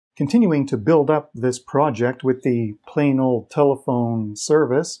continuing to build up this project with the plain old telephone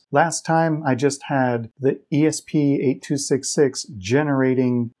service. Last time I just had the ESP8266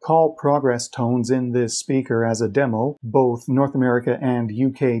 generating call progress tones in this speaker as a demo, both North America and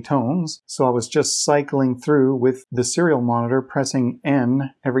UK tones. So I was just cycling through with the serial monitor, pressing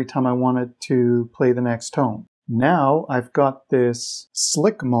N every time I wanted to play the next tone. Now I've got this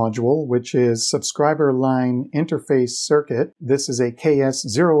SLIC module, which is Subscriber Line Interface Circuit. This is a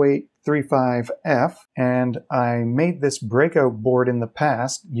KS0835F, and I made this breakout board in the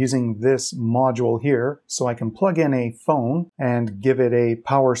past using this module here, so I can plug in a phone and give it a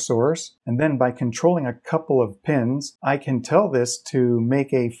power source, and then by controlling a couple of pins, I can tell this to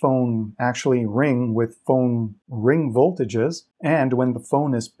make a phone actually ring with phone ring voltages, and when the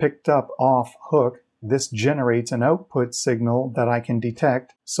phone is picked up off hook, this generates an output signal that I can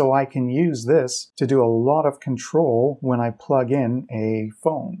detect, so I can use this to do a lot of control when I plug in a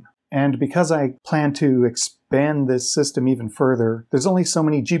phone. And because I plan to expand this system even further, there's only so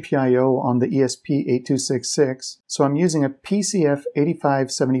many GPIO on the ESP8266, so I'm using a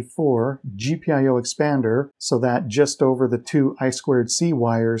PCF8574 GPIO expander so that just over the two I2C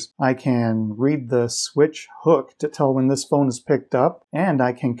wires, I can read the switch hook to tell when this phone is picked up, and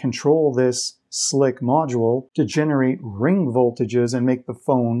I can control this SLIC module to generate ring voltages and make the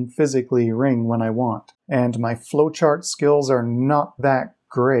phone physically ring when I want. And my flowchart skills are not that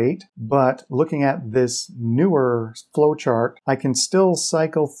great, but looking at this newer flowchart, I can still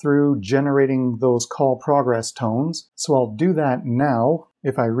cycle through generating those call progress tones. So I'll do that now.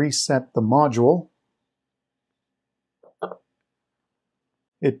 If I reset the module,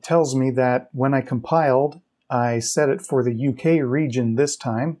 it tells me that when I compiled, I set it for the UK region this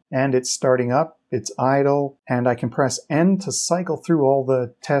time, and it's starting up, it's idle, and I can press N to cycle through all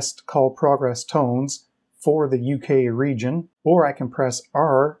the test call progress tones for the UK region, or I can press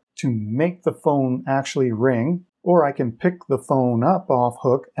R to make the phone actually ring, or I can pick the phone up off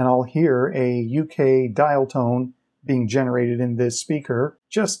hook and I'll hear a UK dial tone being generated in this speaker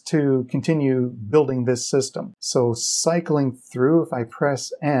just to continue building this system. So cycling through, if I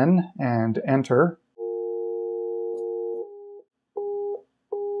press N and enter,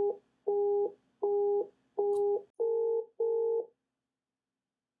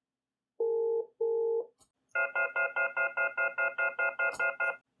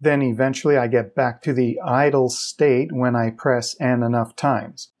 then eventually I get back to the idle state when I press N enough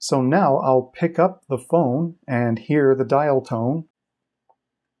times. So now I'll pick up the phone and hear the dial tone.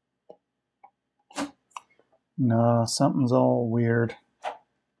 No, something's all weird.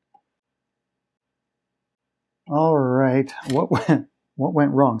 All right, what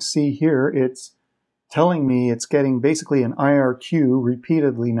went wrong? See here, it's telling me it's getting basically an IRQ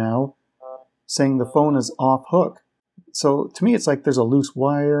repeatedly now, saying the phone is off hook. So to me, it's like there's a loose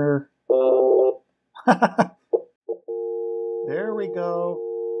wire. There we go.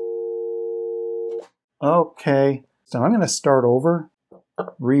 Okay, so I'm going to start over,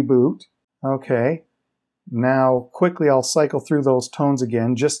 reboot. Okay, now quickly I'll cycle through those tones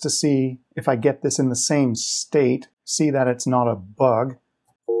again just to see if I get this in the same state, see that it's not a bug.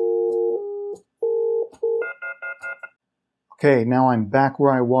 Okay, now I'm back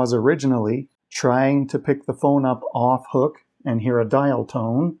where I was originally, trying to pick the phone up off hook and hear a dial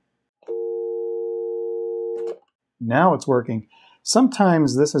tone. Now it's working.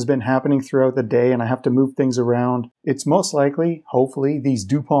 Sometimes this has been happening throughout the day and I have to move things around. It's most likely, hopefully, these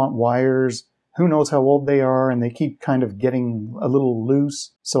DuPont wires, who knows how old they are, and they keep kind of getting a little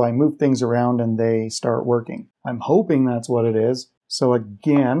loose. So I move things around and they start working. I'm hoping that's what it is. So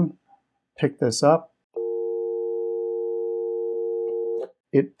again, pick this up.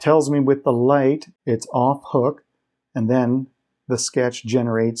 It tells me with the light it's off hook, and then the sketch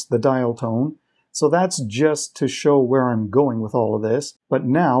generates the dial tone. So that's just to show where I'm going with all of this. But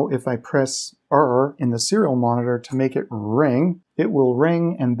now if I press R in the serial monitor to make it ring, it will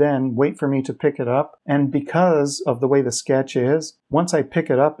ring and then wait for me to pick it up. And because of the way the sketch is, once I pick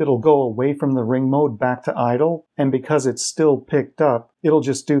it up, it'll go away from the ring mode back to idle. And because it's still picked up, it'll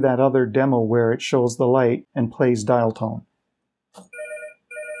just do that other demo where it shows the light and plays dial tone.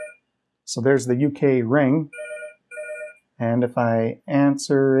 So there's the UK ring, and if I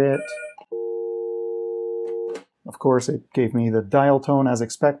answer it, of course it gave me the dial tone as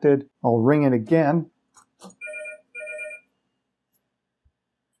expected. I'll ring it again.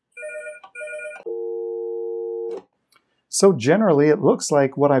 So generally it looks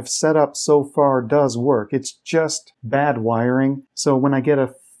like what I've set up so far does work. It's just bad wiring. So when I get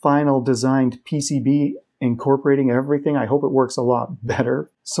a final designed PCB incorporating everything. I hope it works a lot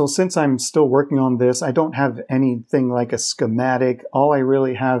better. So since I'm still working on this, I don't have anything like a schematic. All I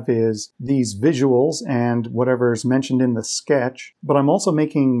really have is these visuals and whatever is mentioned in the sketch, but I'm also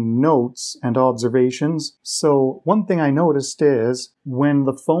making notes and observations. So one thing I noticed is when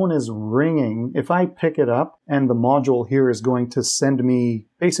the phone is ringing, if I pick it up and the module here is going to send me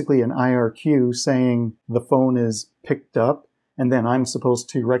basically an IRQ saying the phone is picked up, and then I'm supposed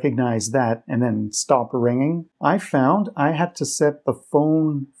to recognize that and then stop ringing. I found I had to set the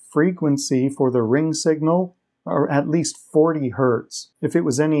phone frequency for the ring signal or at least 40 hertz. If it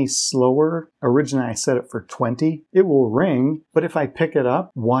was any slower, originally I set it for 20, it will ring, but if I pick it up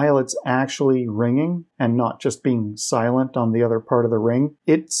while it's actually ringing and not just being silent on the other part of the ring,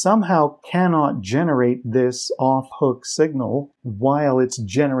 it somehow cannot generate this off-hook signal while it's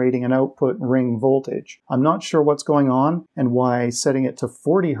generating an output ring voltage. I'm not sure what's going on and why setting it to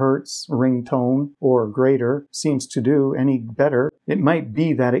 40 hertz ring tone or greater seems to do any better. It might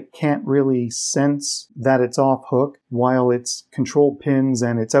be that it can't really sense that it's off hook while its control pins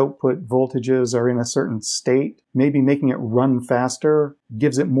and its output voltages are in a certain state. Maybe making it run faster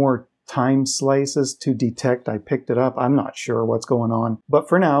gives it more time slices to detect I picked it up. I'm not sure what's going on. But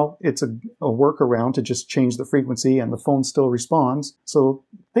for now, it's a workaround to just change the frequency and the phone still responds. So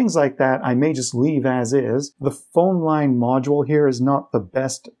things like that I may just leave as is. The phone line module here is not the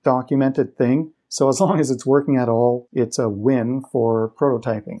best documented thing. So as long as it's working at all, it's a win for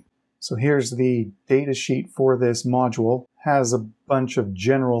prototyping. So here's the data sheet for this module. Has a bunch of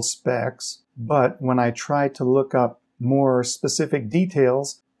general specs, but when I try to look up more specific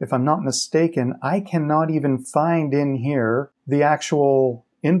details, if I'm not mistaken, I cannot even find in here the actual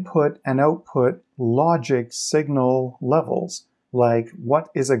input and output logic signal levels. Like what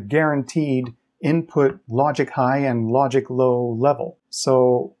is a guaranteed input logic high and logic low level.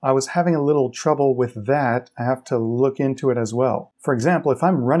 So I was having a little trouble with that. I have to look into it as well. For example, if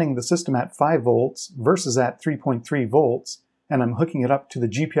I'm running the system at 5 volts versus at 3.3 volts, and I'm hooking it up to the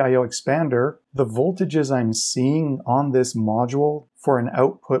GPIO expander, the voltages I'm seeing on this module for an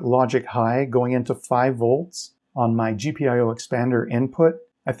output logic high going into 5 volts on my GPIO expander input,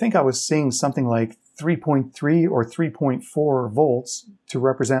 I think I was seeing something like 3.3 or 3.4 volts to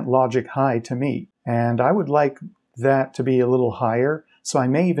represent logic high to me. And I would like that to be a little higher, so I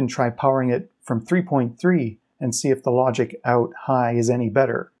may even try powering it from 3.3 and see if the logic out high is any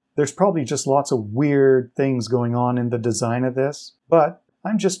better. There's probably just lots of weird things going on in the design of this, but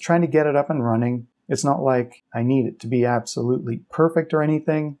I'm just trying to get it up and running. It's not like I need it to be absolutely perfect or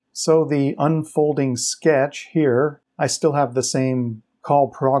anything. So the unfolding sketch here, I still have the same call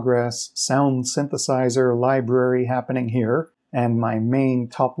progress sound synthesizer library happening here, and my main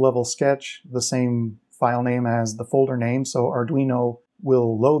top level sketch, the same file name as the folder name, so Arduino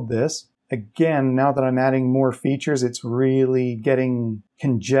will load this. Again, now that I'm adding more features, it's really getting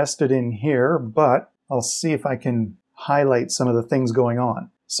congested in here, but I'll see if I can highlight some of the things going on.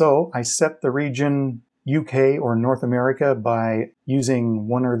 So I set the region UK or North America by using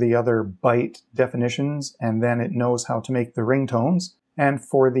one or the other byte definitions, and then it knows how to make the ringtones. And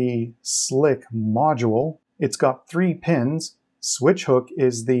for the SLIC module, it's got 3 pins. Switch hook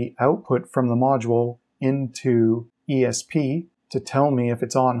is the output from the module into ESP to tell me if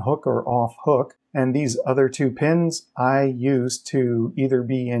it's on hook or off hook. And these other 2 pins I use to either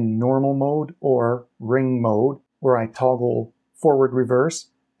be in normal mode or ring mode, where I toggle forward reverse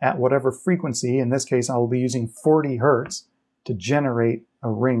at whatever frequency. In this case, I'll be using 40 hertz to generate a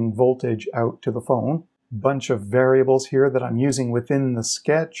ring voltage out to the phone. Bunch of variables here that I'm using within the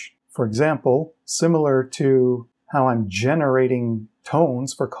sketch. For example, similar to how I'm generating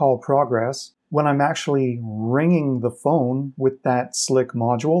tones for call progress, when I'm actually ringing the phone with that SLIC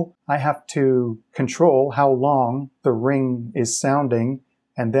module, I have to control how long the ring is sounding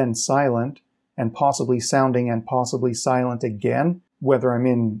and then silent, and possibly sounding and possibly silent again. Whether I'm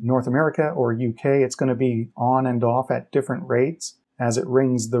in North America or UK, it's going to be on and off at different rates as it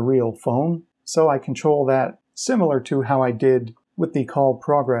rings the real phone. So I control that similar to how I did with the call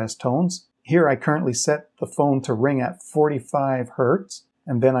progress tones. Here I currently set the phone to ring at 45 hertz,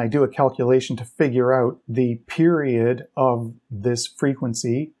 and then I do a calculation to figure out the period of this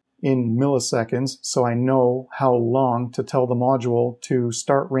frequency in milliseconds, so I know how long to tell the module to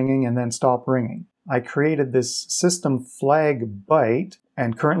start ringing and then stop ringing. I created this system flag byte,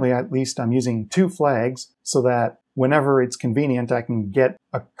 and currently at least I'm using 2 flags so that whenever it's convenient I can get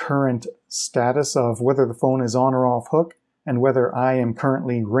a current status of whether the phone is on or off hook and whether I am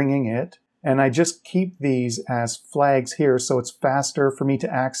currently ringing it. And I just keep these as flags here so it's faster for me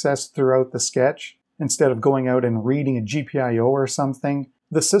to access throughout the sketch instead of going out and reading a GPIO or something.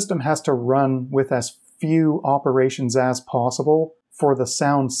 The system has to run with as few operations as possible for the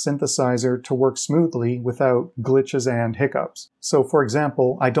sound synthesizer to work smoothly without glitches and hiccups. So for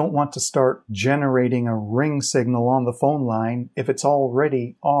example, I don't want to start generating a ring signal on the phone line if it's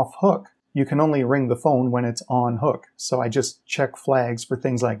already off hook. You can only ring the phone when it's on hook, so I just check flags for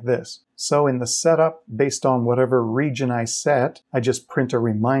things like this. So in the setup, based on whatever region I set, I just print a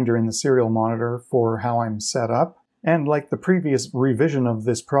reminder in the serial monitor for how I'm set up. And like the previous revision of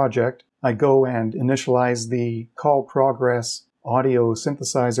this project, I go and initialize the call progress audio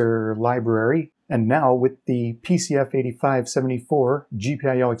synthesizer library. And now with the PCF8574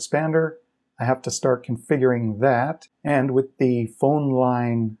 GPIO expander, I have to start configuring that. And with the phone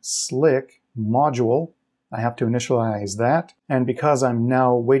line SLIC module, I have to initialize that. And because I'm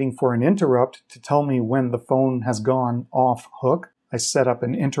now waiting for an interrupt to tell me when the phone has gone off hook, I set up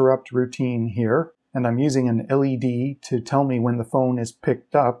an interrupt routine here. And I'm using an LED to tell me when the phone is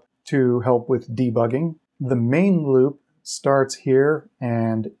picked up to help with debugging. The main loop starts here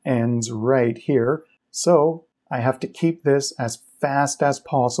and ends right here. So I have to keep this as fast as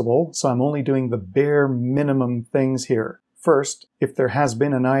possible, so I'm only doing the bare minimum things here. First, if there has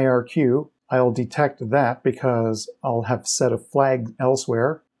been an IRQ, I'll detect that because I'll have set a flag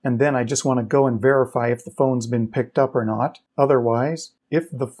elsewhere, and then I just want to go and verify if the phone's been picked up or not. Otherwise, if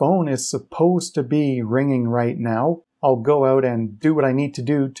the phone is supposed to be ringing right now, I'll go out and do what I need to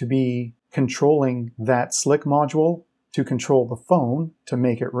do to be controlling that SLIC module to control the phone to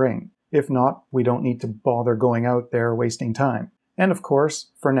make it ring. If not, we don't need to bother going out there wasting time. And of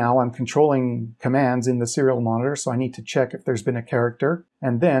course, for now, I'm controlling commands in the serial monitor, so I need to check if there's been a character.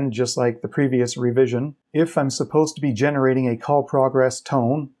 And then, just like the previous revision, if I'm supposed to be generating a call progress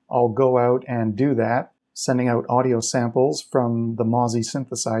tone, I'll go out and do that, sending out audio samples from the Mozzie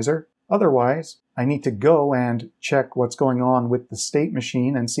synthesizer. Otherwise, I need to go and check what's going on with the state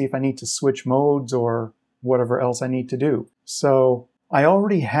machine and see if I need to switch modes or whatever else I need to do. So I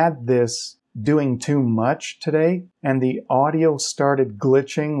already had this doing too much today, and the audio started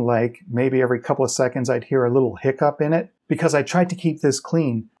glitching, like maybe every couple of seconds I'd hear a little hiccup in it, because I tried to keep this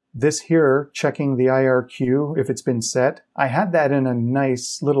clean. This here, checking the IRQ if it's been set, I had that in a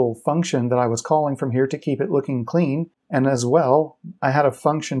nice little function that I was calling from here to keep it looking clean. And as well, I had a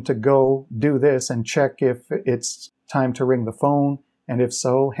function to go do this and check if it's time to ring the phone, and if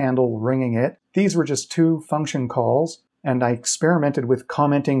so, handle ringing it. These were just two function calls, and I experimented with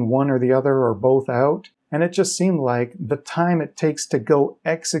commenting one or the other or both out, and it just seemed like the time it takes to go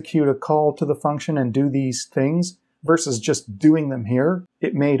execute a call to the function and do these things versus just doing them here,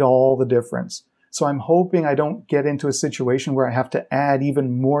 it made all the difference. So I'm hoping I don't get into a situation where I have to add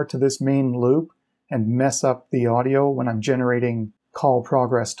even more to this main loop and mess up the audio when I'm generating call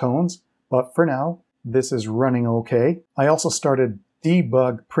progress tones. But for now, this is running okay. I also started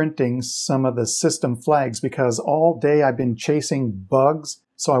debug printing some of the system flags because all day I've been chasing bugs.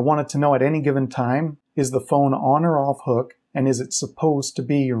 So I wanted to know at any given time, is the phone on or off hook? And is it supposed to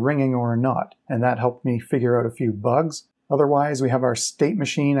be ringing or not? And that helped me figure out a few bugs. Otherwise, we have our state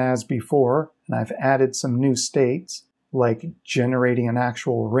machine as before, and I've added some new states, like generating an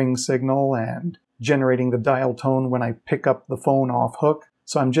actual ring signal and generating the dial tone when I pick up the phone off hook.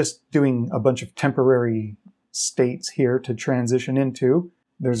 So I'm just doing a bunch of temporary states here to transition into.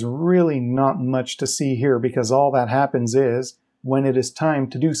 There's really not much to see here because all that happens is when it is time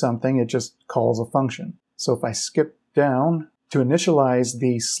to do something, it just calls a function. So if I skip down to initialize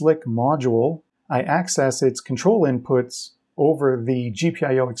the SLIC module, I access its control inputs over the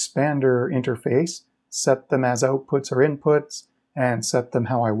GPIO expander interface, set them as outputs or inputs, and set them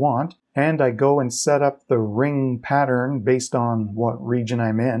how I want. And I go and set up the ring pattern based on what region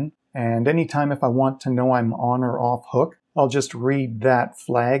I'm in. And anytime if I want to know I'm on or off hook, I'll just read that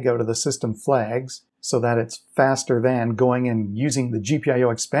flag out of the system flags so that it's faster than going and using the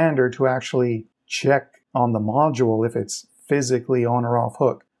GPIO expander to actually check on the module if it's physically on or off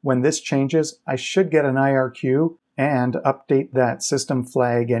hook. When this changes, I should get an IRQ and update that system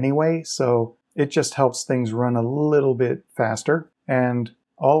flag anyway, so it just helps things run a little bit faster. And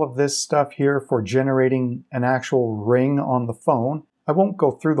all of this stuff here for generating an actual ring on the phone, I won't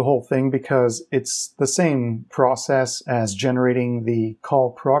go through the whole thing because it's the same process as generating the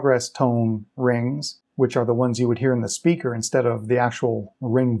call progress tone rings, which are the ones you would hear in the speaker instead of the actual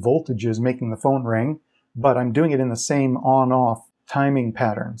ring voltages making the phone ring. But I'm doing it in the same on-off timing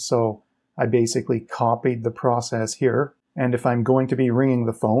pattern. So I basically copied the process here. And if I'm going to be ringing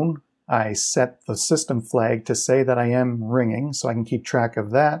the phone, I set the system flag to say that I am ringing so I can keep track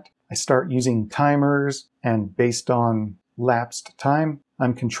of that. I start using timers, and based on lapsed time,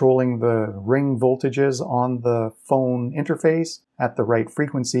 I'm controlling the ring voltages on the phone interface at the right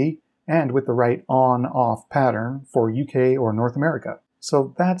frequency. and with the right on-off pattern for UK or North America.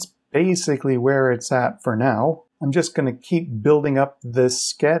 So that's basically where it's at for now. I'm just going to keep building up this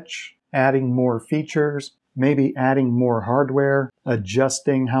sketch, adding more features, maybe adding more hardware,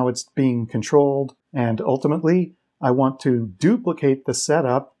 adjusting how it's being controlled, and ultimately, I want to duplicate the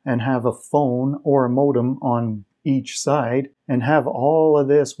setup and have a phone or a modem on each side and have all of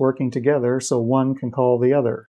this working together so one can call the other.